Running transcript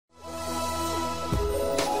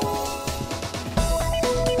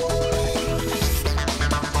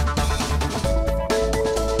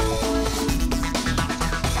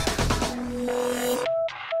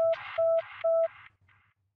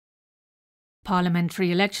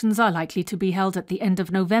Parliamentary elections are likely to be held at the end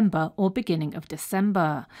of November or beginning of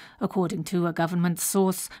December. According to a government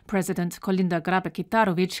source, President Kolinda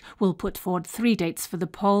Grabar-Kitarović will put forward 3 dates for the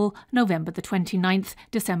poll: November the 29th,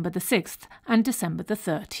 December the 6th and December the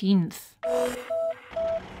 13th.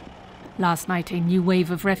 Last night, a new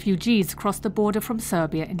wave of refugees crossed the border from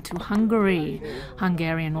Serbia into Hungary.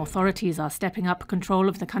 Hungarian authorities are stepping up control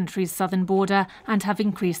of the country's southern border and have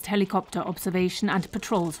increased helicopter observation and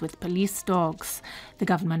patrols with police dogs. The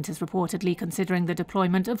government is reportedly considering the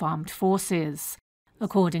deployment of armed forces.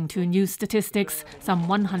 According to new statistics, some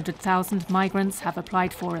 100,000 migrants have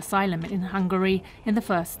applied for asylum in Hungary in the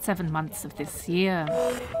first 7 months of this year.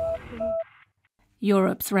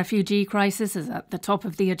 Europe's refugee crisis is at the top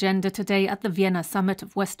of the agenda today at the Vienna summit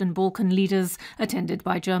of Western Balkan leaders, attended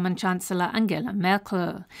by German Chancellor Angela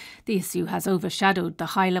Merkel. The issue has overshadowed the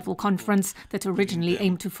high-level conference that originally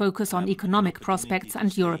aimed to focus on economic prospects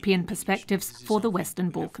and European perspectives for the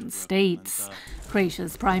Western Balkan states.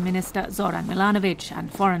 Croatia's Prime Minister Zoran Milanovic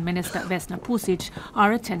and Foreign Minister Vesna Pusic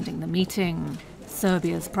are attending the meeting.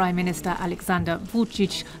 Serbia's Prime Minister Aleksandar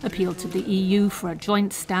Vučić appealed to the EU for a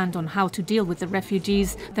joint stand on how to deal with the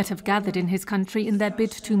refugees that have gathered in his country in their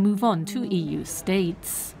bid to move on to EU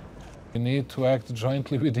states. We need to act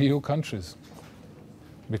jointly with EU countries,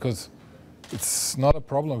 because it's not a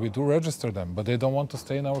problem. We do register them, but they don't want to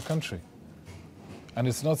stay in our country. And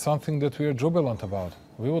it's not something that we are jubilant about.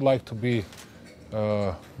 We would like to be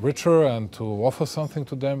richer and to offer something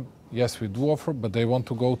to them. Yes, we do offer, but they want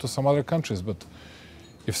to go to some other countries. But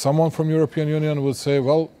if someone from European Union would say,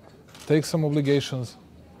 well, take some obligations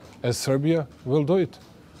as Serbia, we'll do it.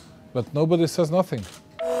 But nobody says nothing.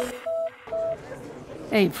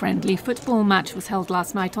 A friendly football match was held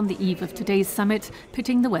last night on the eve of today's summit,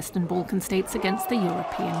 pitting the Western Balkan states against the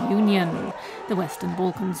European Union. The Western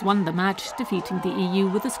Balkans won the match, defeating the EU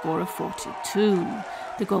with a score of 4-2.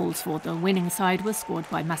 The goals for the winning side were scored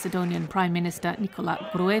by Macedonian Prime Minister Nikola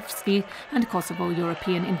Gruevski and Kosovo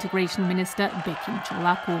European Integration Minister Bekim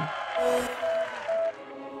Čolaku.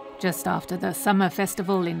 Just after the summer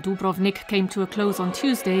festival in Dubrovnik came to a close on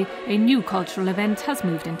Tuesday, a new cultural event has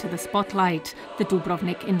moved into the spotlight, the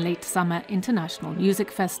Dubrovnik in Late Summer International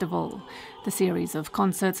Music Festival. The series of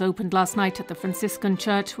concerts opened last night at the Franciscan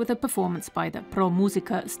Church with a performance by the Pro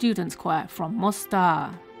Musica Students' Choir from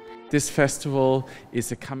Mostar. This festival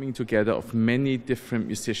is a coming together of many different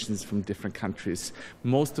musicians from different countries.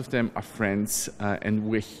 Most of them are friends, and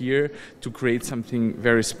we're here to create something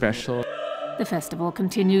very special. The festival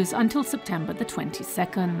continues until September the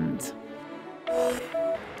 22nd.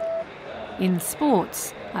 In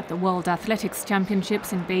sports, at the World Athletics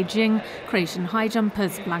Championships in Beijing, Croatian high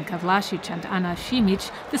jumpers Blanka Vlasic and Ana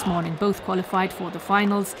Šimić this morning both qualified for the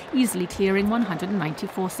finals, easily clearing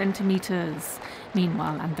 194 centimeters.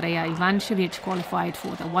 Meanwhile, Andrea Ivančević qualified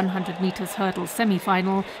for the 100 meters hurdle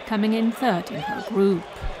semi-final, coming in third in her group.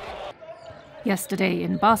 Yesterday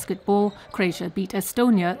in basketball, Croatia beat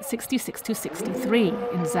Estonia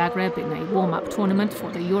 66-63 in Zagreb in a warm-up tournament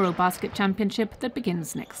for the Eurobasket Championship that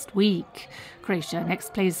begins next week. Croatia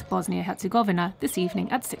next plays Bosnia-Herzegovina this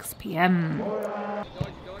evening at 6 p.m.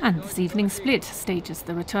 And this evening's Split stages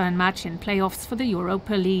the return match in playoffs for the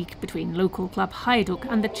Europa League between local club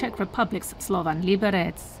Hajduk and the Czech Republic's Slovan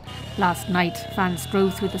Liberec. Last night, fans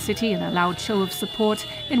drove through the city in a loud show of support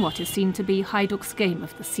in what is seen to be Hajduk's game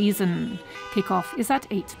of the season. Kickoff is at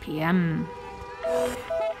 8 p.m.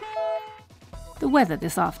 The weather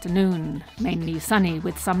this afternoon, mainly sunny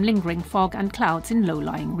with some lingering fog and clouds in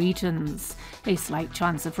low-lying regions. A slight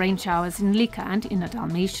chance of rain showers in Lika and Inner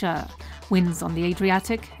Dalmatia. Winds on the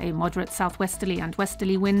Adriatic, a moderate southwesterly and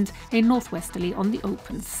westerly wind, a northwesterly on the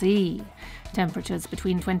open sea. Temperatures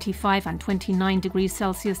between 25 and 29 degrees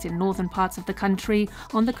Celsius in northern parts of the country,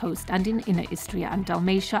 on the coast and in Inner Istria and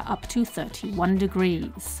Dalmatia up to 31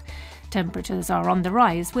 degrees. Temperatures are on the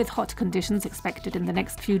rise, with hot conditions expected in the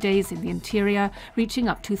next few days in the interior, reaching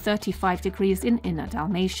up to 35 degrees in Inner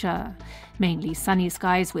Dalmatia. Mainly sunny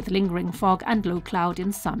skies with lingering fog and low cloud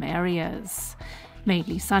in some areas.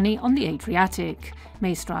 Mainly sunny on the Adriatic.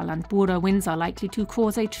 Mistral and Bura winds are likely to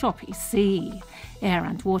cause a choppy sea. Air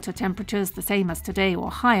and water temperatures the same as today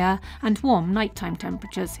or higher, and warm nighttime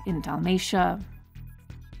temperatures in Dalmatia.